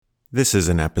This is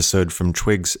an episode from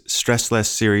Twig's Stress Less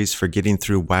series for getting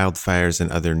through wildfires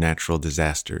and other natural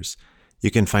disasters.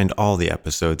 You can find all the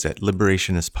episodes at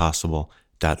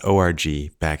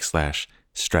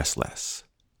liberationispossible.org/stressless.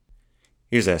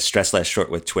 Here's a Stress Less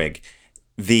short with Twig.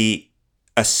 The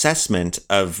assessment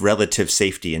of relative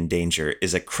safety and danger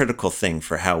is a critical thing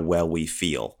for how well we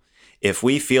feel. If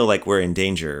we feel like we're in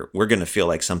danger, we're going to feel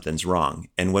like something's wrong.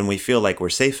 And when we feel like we're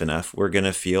safe enough, we're going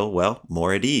to feel, well,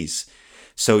 more at ease.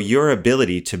 So your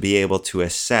ability to be able to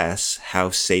assess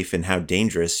how safe and how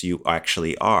dangerous you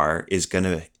actually are is going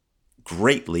to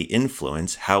greatly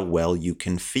influence how well you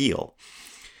can feel.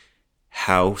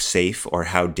 How safe or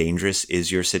how dangerous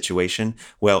is your situation?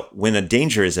 Well, when a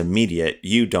danger is immediate,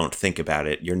 you don't think about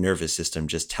it. Your nervous system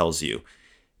just tells you.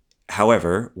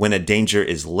 However, when a danger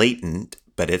is latent,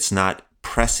 but it's not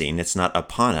pressing, it's not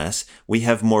upon us, we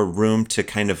have more room to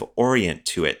kind of orient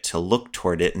to it, to look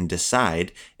toward it and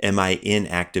decide, am I in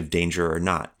active danger or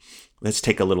not? Let's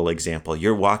take a little example.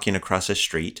 You're walking across a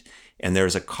street and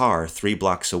there's a car 3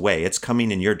 blocks away. It's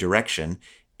coming in your direction.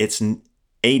 It's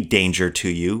a danger to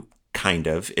you, kind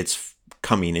of. It's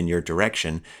coming in your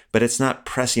direction, but it's not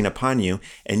pressing upon you,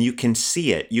 and you can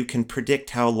see it. You can predict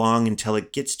how long until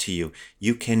it gets to you.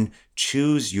 You can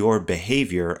choose your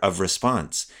behavior of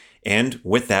response. And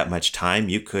with that much time,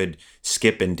 you could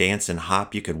skip and dance and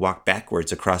hop. You could walk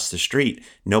backwards across the street.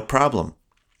 No problem.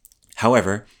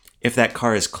 However, if that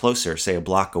car is closer, say a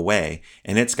block away,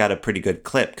 and it's got a pretty good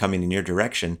clip coming in your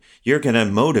direction, you're going to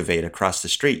motivate across the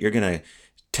street. You're going to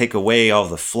take away all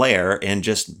the flare and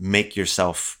just make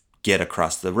yourself get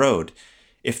across the road.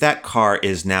 If that car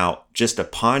is now just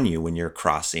upon you when you're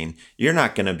crossing, you're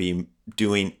not going to be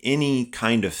doing any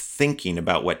kind of thinking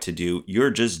about what to do. You're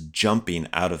just jumping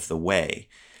out of the way.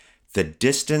 The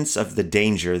distance of the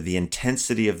danger, the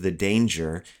intensity of the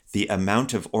danger, the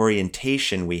amount of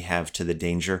orientation we have to the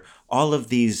danger, all of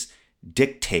these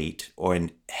dictate or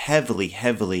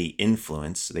heavily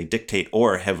influence, they dictate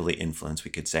or heavily influence,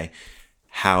 we could say,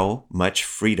 how much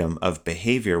freedom of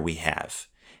behavior we have,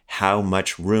 how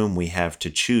much room we have to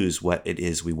choose what it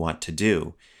is we want to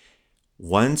do.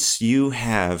 Once you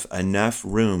have enough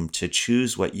room to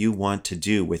choose what you want to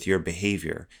do with your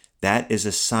behavior, that is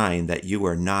a sign that you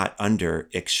are not under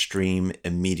extreme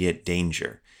immediate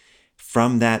danger.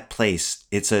 From that place,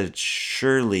 it's a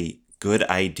surely good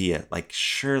idea,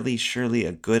 surely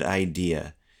a good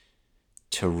idea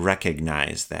to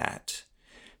recognize that.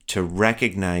 To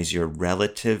recognize your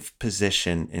relative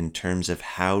position in terms of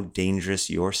how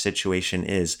dangerous your situation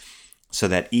is, so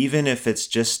that even if it's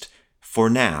just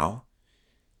for now,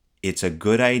 it's a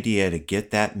good idea to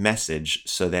get that message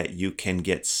so that you can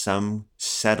get some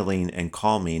settling and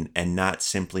calming and not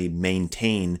simply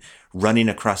maintain running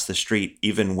across the street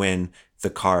even when the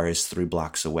car is 3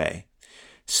 blocks away.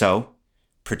 So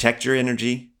protect your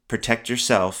energy, protect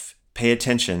yourself, pay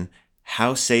attention.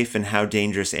 How safe and how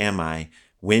dangerous am I?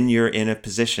 When you're in a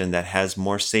position that has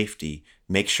more safety,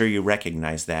 make sure you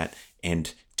recognize that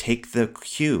and take the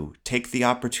cue, take the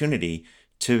opportunity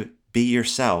to be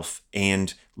yourself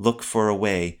and look for a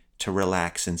way to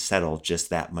relax and settle just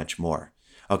that much more.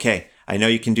 Okay, I know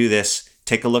you can do this.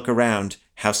 Take a look around.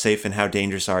 How safe and how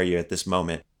dangerous are you at this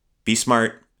moment? Be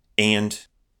smart and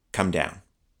come down.